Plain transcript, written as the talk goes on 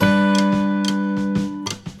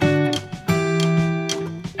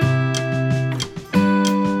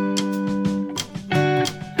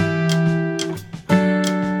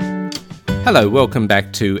Hello, welcome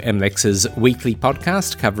back to MLEX's weekly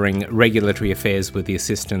podcast covering regulatory affairs with the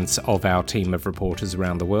assistance of our team of reporters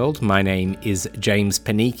around the world. My name is James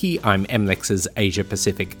Panichi. I'm MLEX's Asia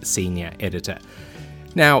Pacific Senior Editor.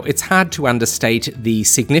 Now, it's hard to understate the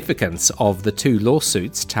significance of the two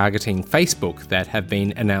lawsuits targeting Facebook that have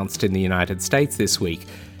been announced in the United States this week.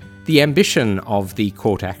 The ambition of the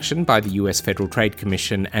court action by the US Federal Trade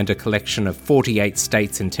Commission and a collection of 48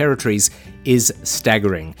 states and territories is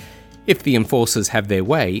staggering. If the enforcers have their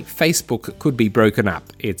way, Facebook could be broken up,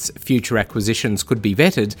 its future acquisitions could be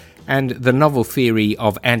vetted, and the novel theory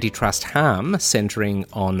of antitrust harm, centering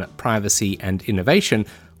on privacy and innovation,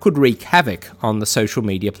 could wreak havoc on the social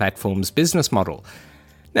media platform's business model.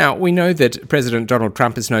 Now, we know that President Donald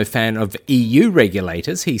Trump is no fan of EU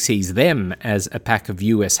regulators. He sees them as a pack of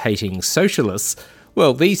US-hating socialists.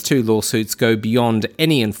 Well, these two lawsuits go beyond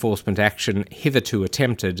any enforcement action hitherto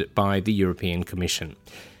attempted by the European Commission.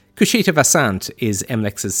 Kushita Vasant is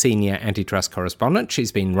MLEX's senior antitrust correspondent.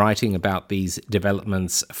 She's been writing about these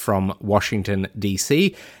developments from Washington,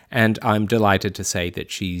 D.C., and I'm delighted to say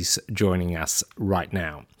that she's joining us right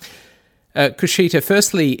now. Kushita,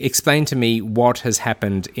 firstly, explain to me what has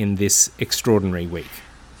happened in this extraordinary week.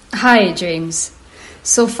 Hi, James.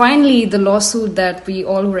 So finally, the lawsuit that we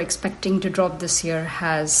all were expecting to drop this year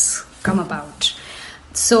has come about.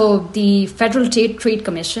 So the Federal Trade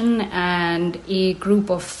Commission and a group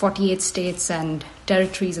of 48 states and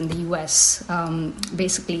territories in the US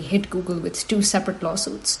basically hit Google with two separate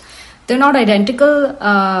lawsuits. They're not identical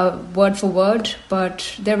word for word,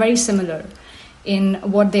 but they're very similar in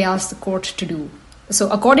what they asked the court to do. So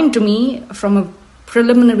according to me, from a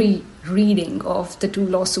preliminary reading of the two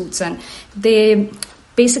lawsuits, and they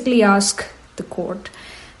basically ask the court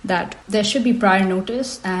that there should be prior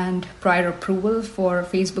notice and prior approval for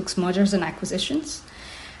Facebook's mergers and acquisitions.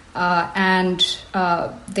 And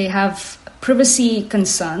they have privacy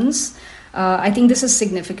concerns. I think this is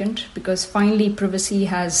significant because finally privacy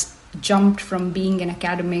has jumped from being an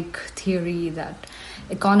academic theory that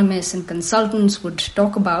economists and consultants would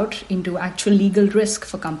talk about into actual legal risk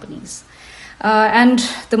for companies. And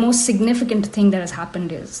the most significant thing that has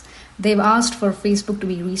happened is they've asked for Facebook to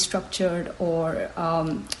be restructured or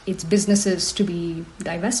its businesses to be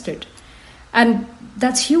divested. And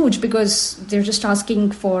that's huge because they're just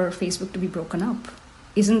asking for Facebook to be broken up.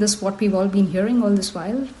 Isn't this what we've all been hearing all this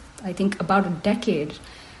while? I think about a decade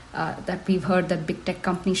that we've heard that big tech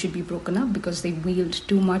companies should be broken up because they wield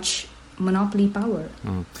too much monopoly power.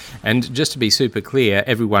 And just to be super clear,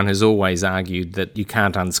 everyone has always argued that you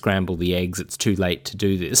can't unscramble the eggs, it's too late to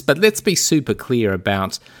do this. But let's be super clear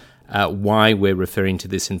about why we're referring to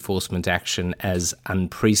this enforcement action as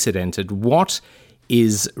unprecedented. What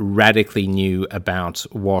is radically new about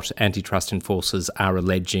what antitrust enforcers are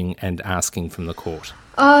alleging and asking from the court?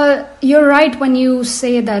 You're right when you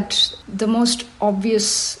say that the most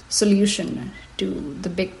obvious solution to the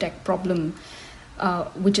big tech problem,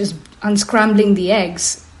 which is unscrambling the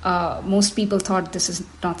eggs, most people thought this is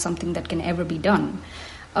not something that can ever be done.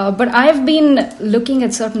 But I've been looking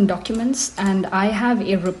at certain documents, and I have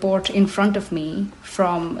a report in front of me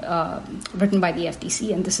from written by the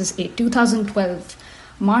FTC, and this is a 2012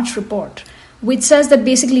 March report, which says that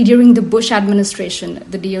basically during the Bush administration,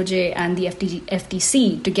 the DOJ and the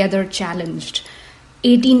FTC together challenged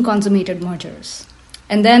 18 consummated mergers.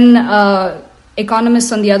 And then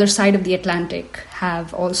economists on the other side of the Atlantic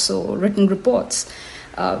have also written reports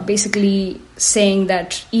basically saying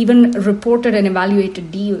that even reported and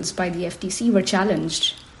evaluated deals by the FTC were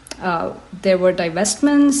challenged. There were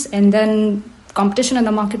divestments, and then competition in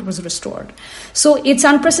the market was restored. So it's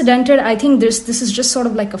unprecedented. I think this is just sort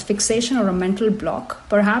of like a fixation or a mental block,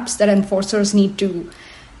 perhaps, that enforcers need to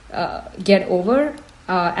get over.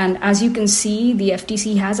 And as you can see, the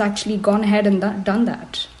FTC has actually gone ahead and done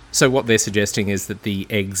that. So what they're suggesting is that the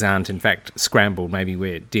eggs aren't in fact scrambled. Maybe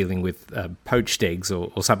we're dealing with poached eggs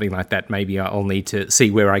or something like that. Maybe I'll need to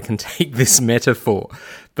see where I can take this metaphor.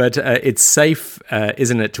 But it's safe,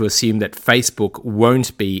 isn't it, to assume that Facebook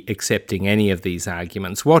won't be accepting any of these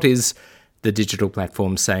arguments. What is the digital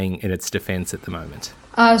platform saying in its defense at the moment?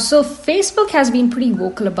 So Facebook has been pretty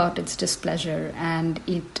vocal about its displeasure, and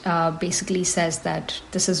it basically says that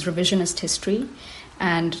this is revisionist history,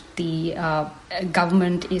 and the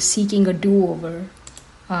government is seeking a do-over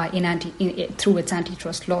through its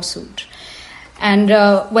antitrust lawsuit. And,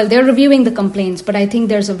 they're reviewing the complaints, but I think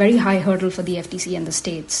there's a very high hurdle for the FTC and the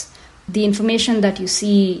states. The information that you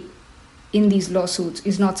see in these lawsuits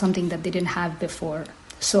is not something that they didn't have before.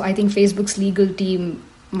 So I think Facebook's legal team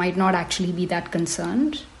might not actually be that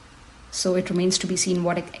concerned So it remains to be seen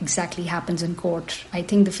what exactly happens in court. I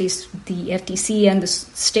think the FTC and the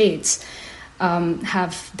states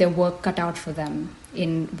have their work cut out for them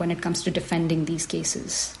when it comes to defending these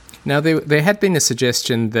cases. Now, there had been a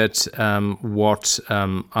suggestion that what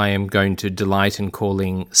I am going to delight in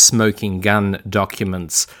calling smoking gun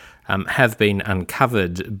documents have been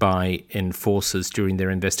uncovered by enforcers during their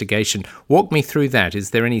investigation. Walk me through that.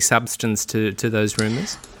 Is there any substance to those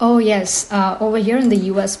rumours? Oh, yes. Over here in the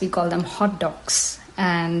US, we call them hot docs.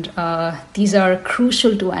 And these are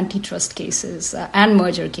crucial to antitrust cases and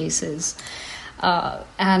merger cases.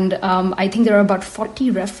 I think there are about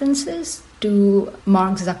 40 references to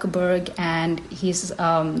Mark Zuckerberg and his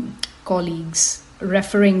colleagues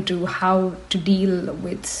referring to how to deal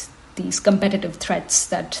with these competitive threats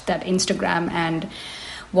that Instagram and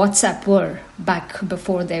WhatsApp were back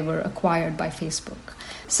before they were acquired by Facebook.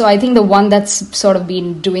 So I think the one that's sort of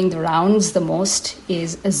been doing the rounds the most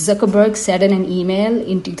is Zuckerberg said in an email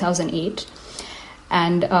in 2008,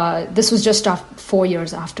 and this was just 4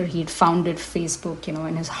 years after he'd founded Facebook,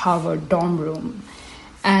 in his Harvard dorm room.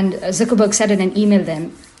 And Zuckerberg said in an email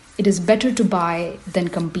then, "It is better to buy than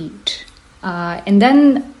compete." And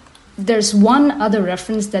then there's one other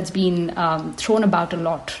reference that's been thrown about a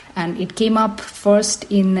lot, and it came up first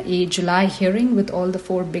in a July hearing with all the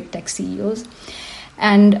 4 big tech CEOs.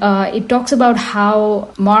 And it talks about how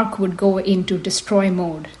Mark would go into destroy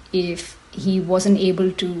mode if he wasn't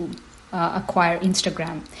able to acquire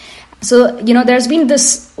Instagram. So, there's been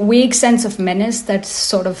this vague sense of menace that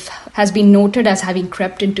sort of has been noted as having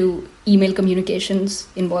crept into email communications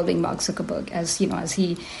involving Mark Zuckerberg, as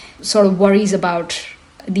he sort of worries about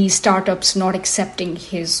these startups not accepting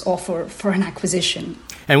his offer for an acquisition.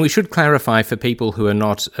 And we should clarify for people who are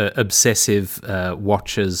not obsessive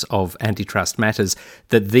watchers of antitrust matters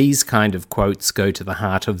that these kind of quotes go to the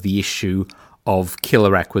heart of the issue of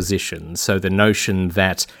killer acquisition. So the notion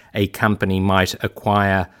that a company might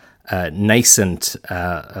acquire a nascent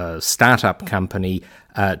startup company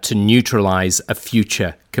to neutralize a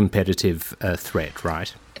future competitive threat,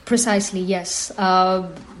 right? Precisely, yes.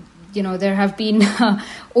 There have been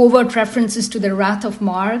overt references to the wrath of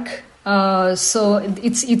Mark. So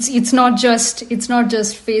it's not just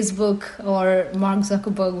Facebook or Mark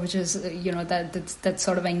Zuckerberg, which is that's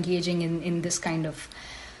sort of engaging in this kind of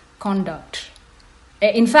conduct.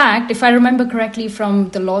 In fact, if I remember correctly from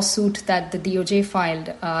the lawsuit that the DOJ filed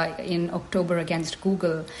in October against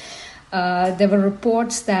Google, there were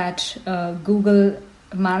reports that Google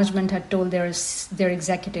management had told their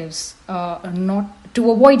executives not to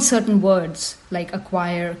avoid certain words like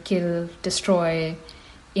acquire, kill, destroy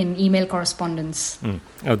in email correspondence.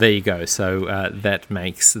 Oh, there you go. So that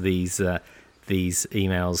makes these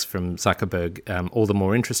emails from Zuckerberg all the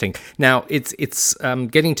more interesting. Now, it's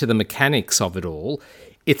getting to the mechanics of it all.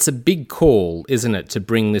 It's a big call, isn't it, to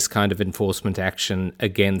bring this kind of enforcement action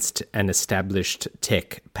against an established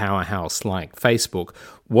tech powerhouse like Facebook.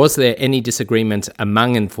 Was there any disagreement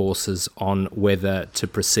among enforcers on whether to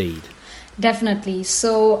proceed? Definitely.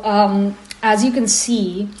 So, as you can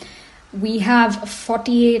see, we have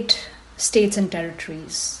 48 states and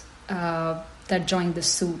territories that joined the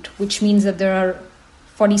suit, which means that there are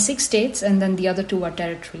 46 states and then the other 2 are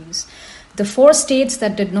territories. The 4 states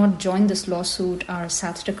that did not join this lawsuit are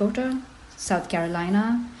South Dakota, South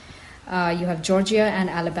Carolina, you have Georgia and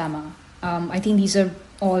Alabama. I think these are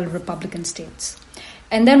all Republican states.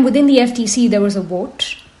 And then within the FTC, there was a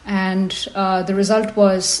vote, and the result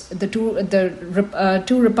was the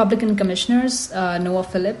two Republican commissioners, Noah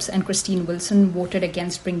Phillips and Christine Wilson, voted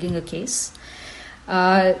against bringing a case.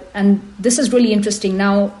 And this is really interesting.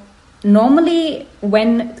 Now, normally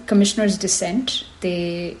when commissioners dissent,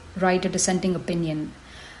 they write a dissenting opinion.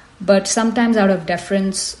 But sometimes out of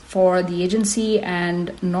deference for the agency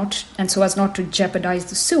and so as not to jeopardize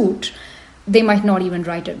the suit, they might not even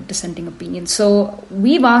write a dissenting opinion. So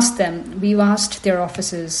we've asked their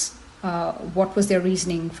offices what was their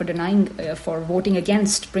reasoning for for voting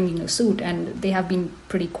against bringing a suit, and they have been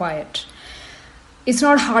pretty quiet. It's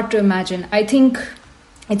not hard to imagine. I think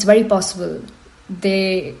it's very possible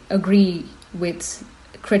they agree with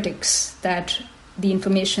critics that the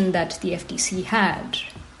information that the FTC had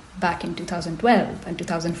back in 2012 and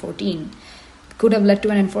 2014 could have led to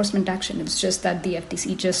an enforcement action. It's just that the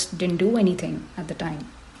FTC just didn't do anything at the time.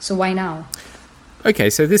 So why now? Okay,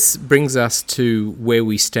 so this brings us to where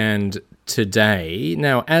we stand today.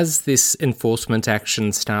 Now, as this enforcement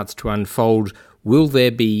action starts to unfold, will there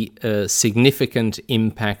be a significant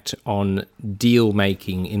impact on deal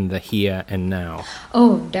making in the here and now?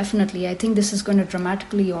 Oh, definitely. I think this is going to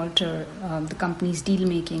dramatically alter the company's deal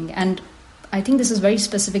making. And I think this is very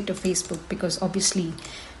specific to Facebook because obviously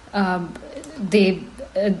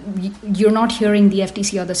you're not hearing the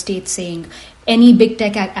FTC or the state saying any big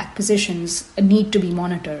tech acquisitions need to be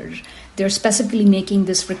monitored. They're specifically making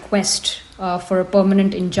this request for a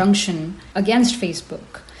permanent injunction against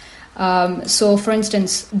Facebook. So, for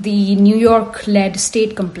instance, the New York-led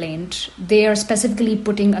state complaint, they are specifically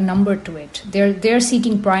putting a number to it. They're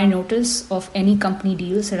seeking prior notice of any company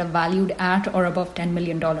deals that are valued at or above $10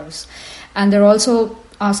 million. And they're also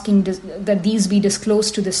asking that these be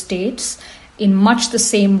disclosed to the states in much the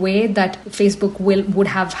same way that Facebook would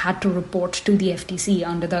have had to report to the FTC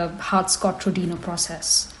under the Hart-Scott-Rodino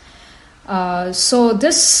process. So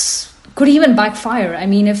this could even backfire. I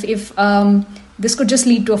mean, if this could just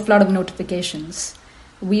lead to a flood of notifications.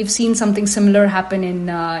 We've seen something similar happen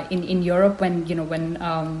in Europe when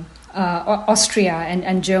Austria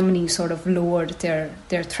and Germany sort of lowered their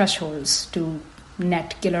thresholds to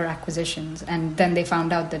net killer acquisitions, and then they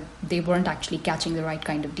found out that they weren't actually catching the right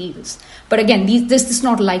kind of deals. But again, this is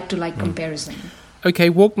not like-to-like comparison.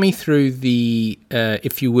 Okay, walk me through the,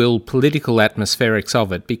 if you will, political atmospherics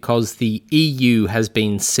of it, because the EU has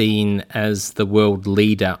been seen as the world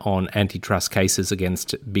leader on antitrust cases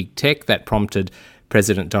against big tech. That prompted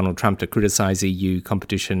President Donald Trump to criticise EU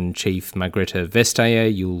competition chief Margrethe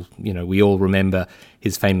Vestager. We all remember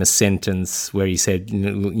his famous sentence where he said,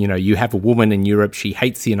 you have a woman in Europe, she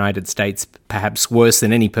hates the United States perhaps worse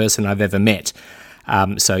than any person I've ever met.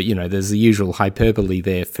 So there's the usual hyperbole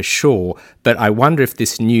there for sure. But I wonder if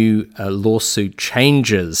this new lawsuit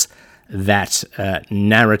changes that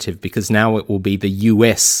narrative, because now it will be the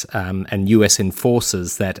US and US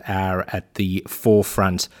enforcers that are at the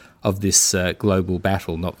forefront of this global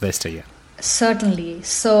battle, not Vestager. Certainly.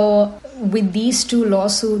 So with these two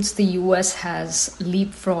lawsuits, the US has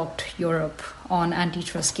leapfrogged Europe on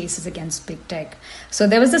antitrust cases against big tech. So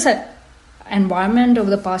there was this environment over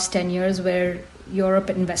the past 10 years where Europe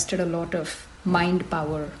invested a lot of mind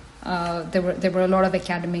power. There were a lot of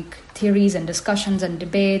academic theories and discussions and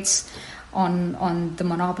debates on the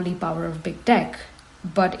monopoly power of big tech.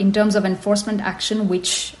 But in terms of enforcement action,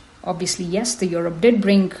 which obviously, yes, the Europe did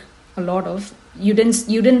bring a lot of, you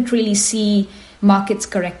didn't really see markets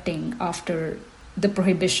correcting after the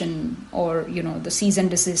prohibition or the cease and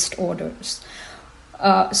desist orders.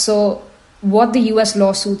 So what the US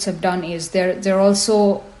lawsuits have done is they're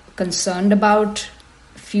also concerned about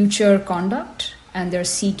future conduct, and they're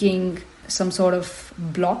seeking some sort of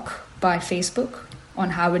block by Facebook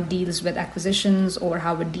on how it deals with acquisitions or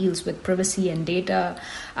how it deals with privacy and data.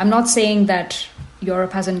 I'm not saying that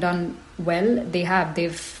Europe hasn't done well. They have.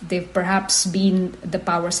 They've perhaps been the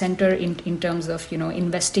power center in terms of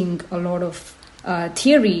investing a lot of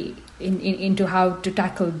theory into how to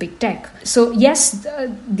tackle big tech. So yes,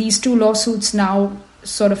 these two lawsuits now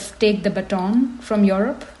sort of take the baton from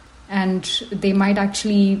Europe, and they might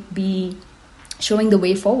actually be showing the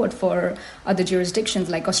way forward for other jurisdictions.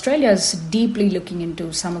 Like Australia is deeply looking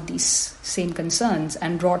into some of these same concerns,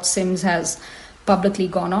 and Rod Sims has publicly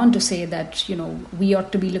gone on to say that we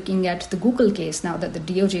ought to be looking at the Google case now that the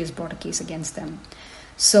DOJ has brought a case against them.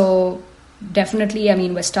 So definitely,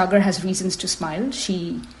 Vestager has reasons to smile.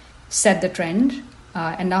 She set the trend,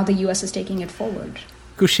 and now the US is taking it forward.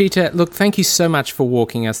 Kushita, look, thank you so much for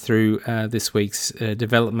walking us through this week's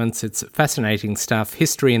developments. It's fascinating stuff,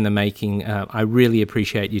 history in the making. I really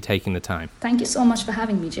appreciate you taking the time. Thank you so much for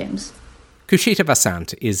having me, James. Kushita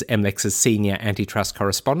Vasant is MLEX's senior antitrust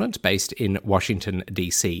correspondent based in Washington,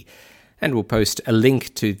 D.C. And we'll post a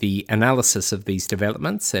link to the analysis of these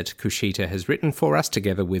developments that Kushita has written for us,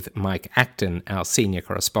 together with Mike Acton, our senior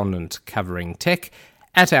correspondent covering tech,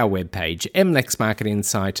 at our webpage,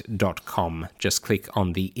 mlexmarketinsight.com. Just click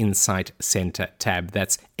on the Insight Centre tab.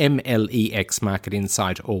 That's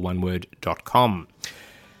mlexmarketinsight, all one word, .com.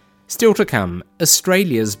 Still to come,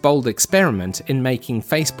 Australia's bold experiment in making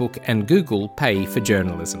Facebook and Google pay for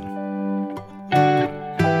journalism.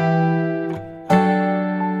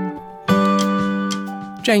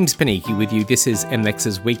 James Panichi with you. This is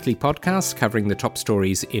MLEX's weekly podcast covering the top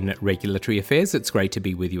stories in regulatory affairs. It's great to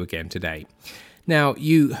be with you again today. Now,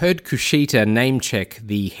 you heard Kushita name-check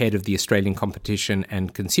the head of the Australian Competition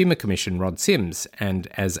and Consumer Commission, Rod Sims, and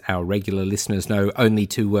as our regular listeners know only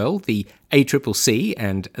too well, the ACCC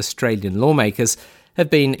and Australian lawmakers have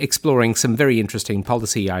been exploring some very interesting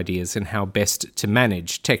policy ideas in how best to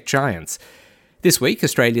manage tech giants. This week,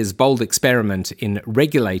 Australia's bold experiment in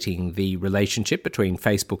regulating the relationship between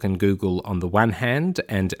Facebook and Google on the one hand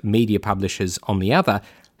and media publishers on the other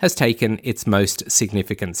has taken its most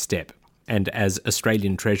significant step. And as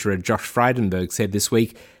Australian Treasurer Josh Frydenberg said this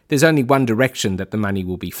week, there's only one direction that the money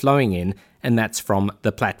will be flowing in, and that's from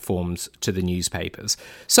the platforms to the newspapers.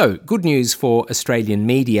 So, good news for Australian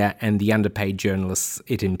media and the underpaid journalists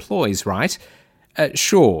it employs, right?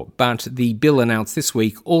 Sure, but the bill announced this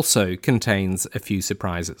week also contains a few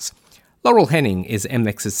surprises. Laurel Henning is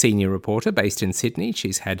MLEX's senior reporter based in Sydney.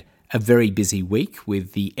 She's had a very busy week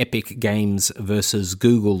with the Epic Games versus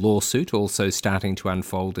Google lawsuit also starting to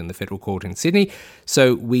unfold in the Federal Court in Sydney.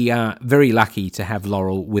 So we are very lucky to have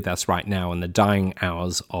Laurel with us right now in the dying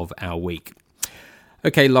hours of our week.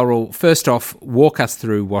 Okay, Laurel, first off, walk us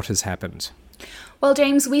through what has happened. Well,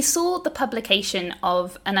 James, we saw the publication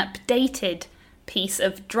of an updated piece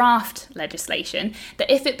of draft legislation that,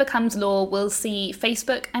 if it becomes law, will see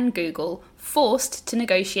Facebook and Google forced to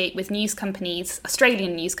negotiate with news companies,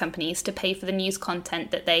 Australian news companies, to pay for the news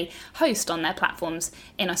content that they host on their platforms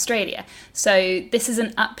in Australia. So this is an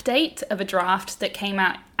update of a draft that came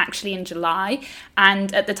out actually in July,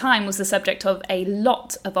 and at the time was the subject of a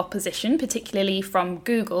lot of opposition, particularly from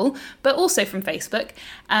Google, but also from Facebook.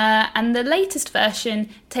 And the latest version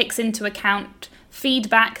takes into account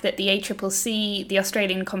feedback that the ACCC, the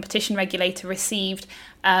Australian competition regulator, received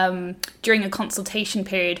during a consultation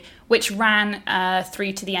period, which ran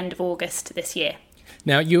through to the end of August this year.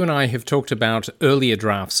 Now, you and I have talked about earlier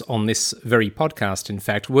drafts on this very podcast, in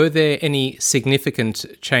fact. Were there any significant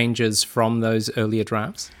changes from those earlier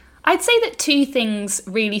drafts? I'd say that two things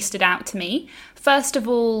really stood out to me. First of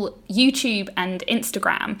all, YouTube and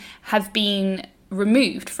Instagram have been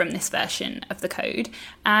removed from this version of the code.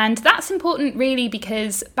 And that's important really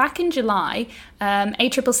because back in July,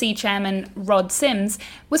 ACCC Chairman Rod Sims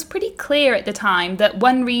was pretty clear at the time that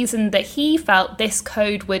one reason that he felt this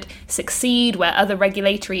code would succeed where other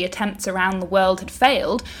regulatory attempts around the world had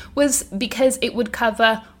failed was because it would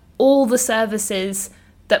cover all the services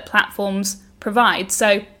that platforms provide.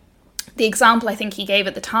 So the example I think he gave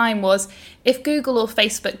at the time was if Google or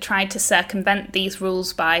Facebook tried to circumvent these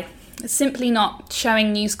rules by simply not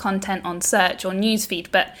showing news content on search or newsfeed,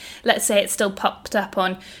 but let's say it still popped up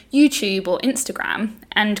on YouTube or Instagram,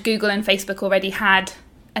 and Google and Facebook already had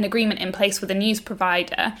an agreement in place with a news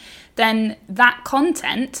provider, then that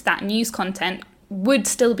content, that news content, would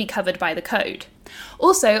still be covered by the code.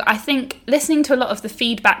 Also, I think listening to a lot of the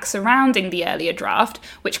feedback surrounding the earlier draft,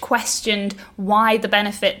 which questioned why the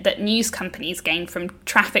benefit that news companies gain from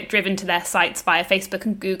traffic driven to their sites via Facebook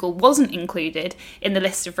and Google wasn't included in the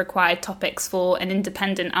list of required topics for an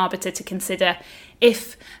independent arbiter to consider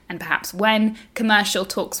if, and perhaps when, commercial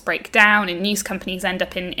talks break down and news companies end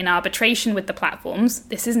up in arbitration with the platforms.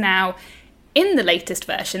 This is now in the latest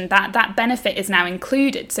version, that benefit is now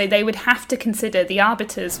included. So they would have to consider, the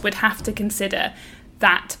arbiters would have to consider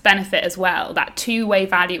that benefit as well, that two-way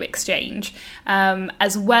value exchange,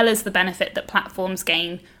 as well as the benefit that platforms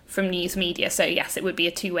gain from news media. So yes, it would be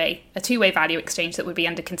a two-way value exchange that would be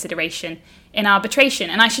under consideration in arbitration.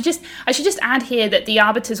 And I should just add here that the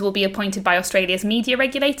arbiters will be appointed by Australia's media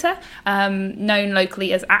regulator, known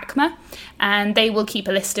locally as ACMA, and they will keep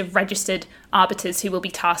a list of registered arbiters who will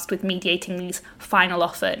be tasked with mediating these final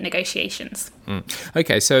offer negotiations.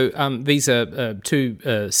 Okay, so these are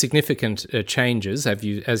two significant changes,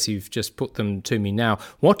 as you've just put them to me now.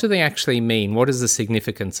 What do they actually mean? What is the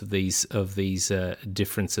significance of these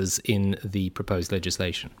differences in the proposed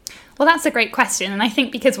legislation? Well, that's a great question, and I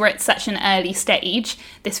think because we're at such an early stage,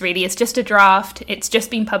 this really is just a draft. It's just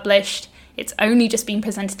been published. It's only just been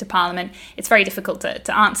presented to Parliament. It's very difficult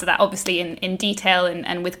to answer that, obviously, in detail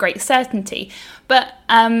and with great certainty. But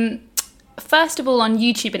first of all, on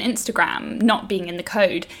YouTube and Instagram not being in the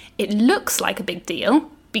code, it looks like a big deal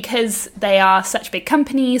because they are such big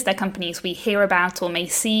companies. They're companies we hear about or may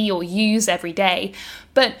see or use every day.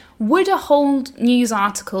 But would a whole news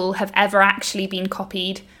article have ever actually been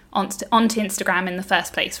copied onto Instagram in the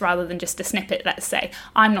first place, rather than just a snippet, let's say?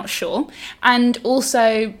 I'm not sure. And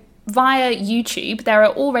also, via YouTube, there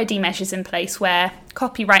are already measures in place where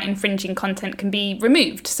copyright infringing content can be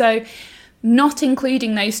removed. So not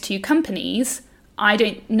including those two companies, I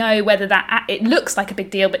don't know whether it looks like a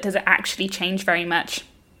big deal, but does it actually change very much?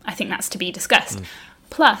 I think that's to be discussed.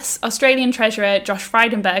 Plus, Australian Treasurer Josh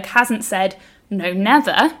Frydenberg hasn't said no,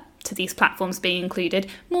 never to these platforms being included,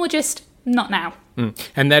 more just not now.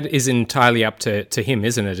 And that is entirely up to him,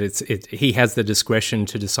 isn't it? He has the discretion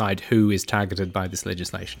to decide who is targeted by this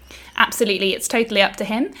legislation. Absolutely, it's totally up to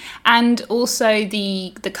him. And also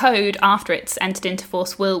the code, after it's entered into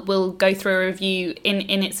force, will go through a review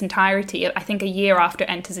in its entirety, I think a year after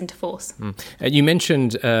it enters into force. You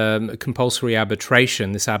mentioned compulsory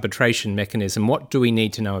arbitration, this arbitration mechanism. What do we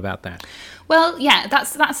need to know about that? Well, yeah,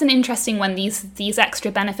 that's an interesting one, these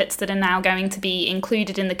extra benefits that are now going to be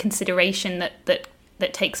included in the consideration that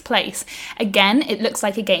that takes place. Again, it looks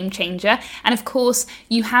like a game changer. And of course,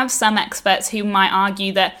 you have some experts who might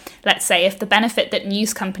argue that, let's say, if the benefit that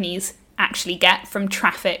news companies actually get from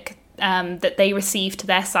traffic that they receive to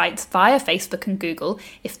their sites via Facebook and Google,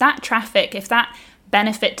 if that traffic, if that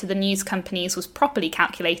benefit to the news companies was properly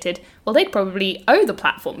calculated, well, they'd probably owe the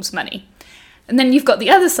platforms money. And then you've got the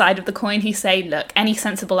other side of the coin who say, look, any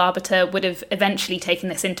sensible arbiter would have eventually taken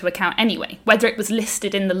this into account anyway. Whether it was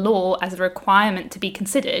listed in the law as a requirement to be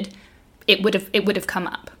considered, it would have come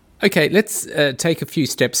up. Okay, let's take a few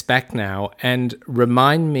steps back now and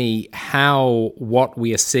remind me how what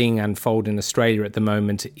we are seeing unfold in Australia at the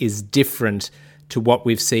moment is different to what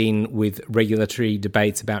we've seen with regulatory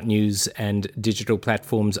debates about news and digital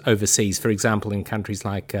platforms overseas, for example, in countries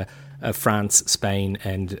like France, Spain,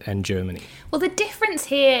 and Germany. Well, the difference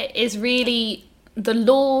here is really the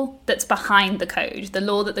law that's behind the code, the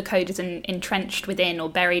law that the code is entrenched within or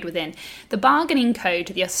buried within. The bargaining code,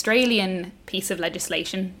 the Australian piece of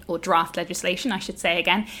legislation, or draft legislation, I should say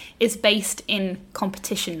again, is based in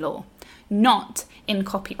competition law, not in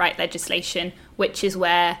copyright legislation, which is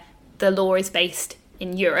where the law is based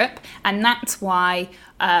in Europe. And that's why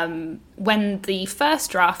when the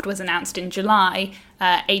first draft was announced in July,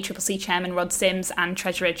 ACCC Chairman Rod Sims and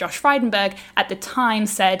Treasurer Josh Frydenberg at the time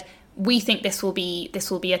said, we think this will be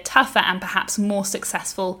a tougher and perhaps more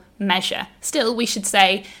successful measure. Still, we should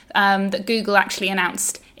say that Google actually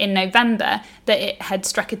announced in November that it had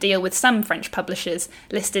struck a deal with some French publishers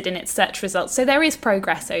listed in its search results. So there is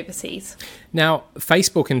progress overseas. Now,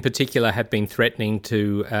 Facebook in particular had been threatening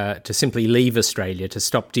to simply leave Australia, to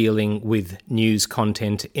stop dealing with news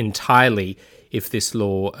content entirely if this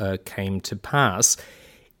law came to pass.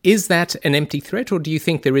 Is that an empty threat, or do you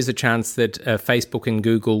think there is a chance that Facebook and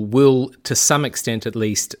Google will, to some extent at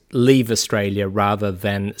least, leave Australia rather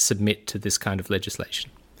than submit to this kind of legislation?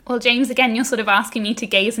 Well, James, again, you're sort of asking me to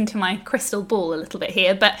gaze into my crystal ball a little bit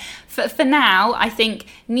here, but for now, I think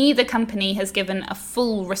neither company has given a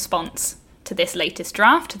full response to this latest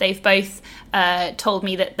draft. They've both told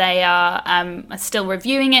me that they are still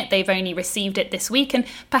reviewing it. They've only received it this week, and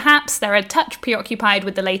perhaps they're a touch preoccupied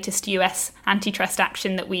with the latest US antitrust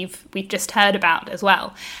action that we've just heard about as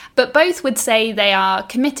well. But both would say they are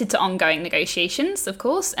committed to ongoing negotiations, of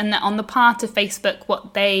course, and that on the part of Facebook,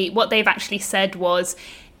 what they've actually said was,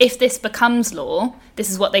 if this becomes law, this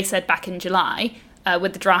is what they said back in July,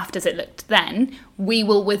 with the draft as it looked then, we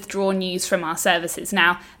will withdraw news from our services.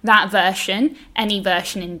 Now, that version, any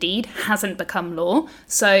version indeed, hasn't become law,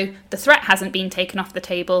 so the threat hasn't been taken off the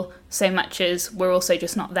table so much as we're also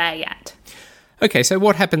just not there yet. Okay, so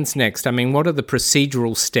what happens next? I mean, what are the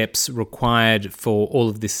procedural steps required for all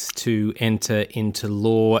of this to enter into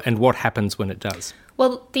law, and what happens when it does?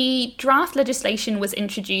 Well, the draft legislation was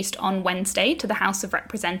introduced on Wednesday to the House of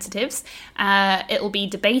Representatives. It will be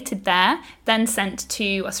debated there, then sent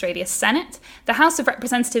to Australia's Senate. The House of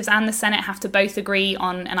Representatives and the Senate have to both agree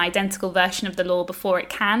on an identical version of the law before it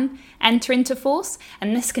can enter into force,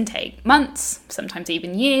 and this can take months, sometimes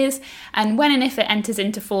even years. And when and if it enters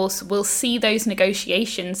into force, we'll see those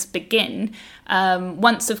negotiations begin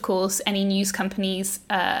once, of course, any news companies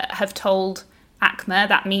have told ACMA,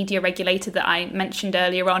 that media regulator that I mentioned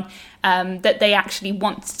earlier on, that they actually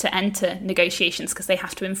want to enter negotiations, because they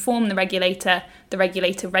have to inform the regulator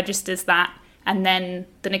registers that, and then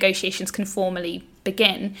the negotiations can formally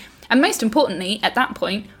begin. And most importantly, at that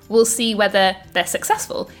point, we'll see whether they're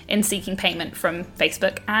successful in seeking payment from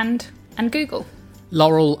Facebook and Google.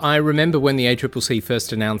 Laurel, I remember when the ACCC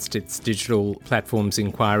first announced its digital platforms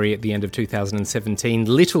inquiry at the end of 2017.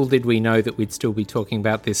 Little did we know that we'd still be talking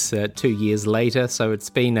about this 2 years later, so it's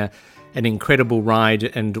been an incredible ride,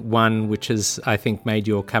 and one which has, I think, made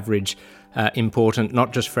your coverage important,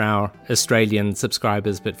 not just for our Australian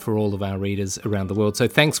subscribers, but for all of our readers around the world. So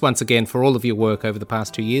thanks once again for all of your work over the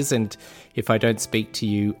past 2 years, and if I don't speak to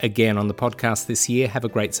you again on the podcast this year, have a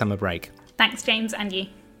great summer break. Thanks, James, and you.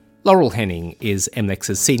 Laurel Henning is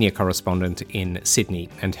MLEX's senior correspondent in Sydney,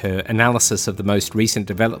 and her analysis of the most recent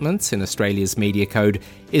developments in Australia's media code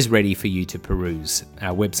is ready for you to peruse.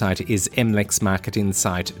 Our website is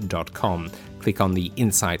mlexmarketinsight.com. Click on the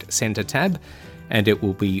Insight Centre tab, and it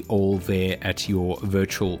will be all there at your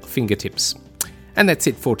virtual fingertips. And that's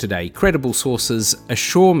it for today. Credible sources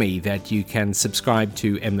assure me that you can subscribe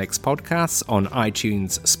to MLEX podcasts on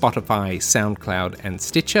iTunes, Spotify, SoundCloud, and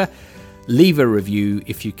Stitcher. Leave a review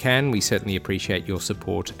if you can. We certainly appreciate your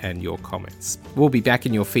support and your comments. We'll be back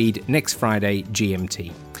in your feed next Friday,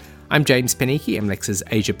 GMT. I'm James Panichi, MLEX's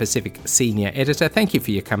Asia Pacific Senior Editor. Thank you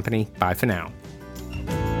for your company. Bye for now.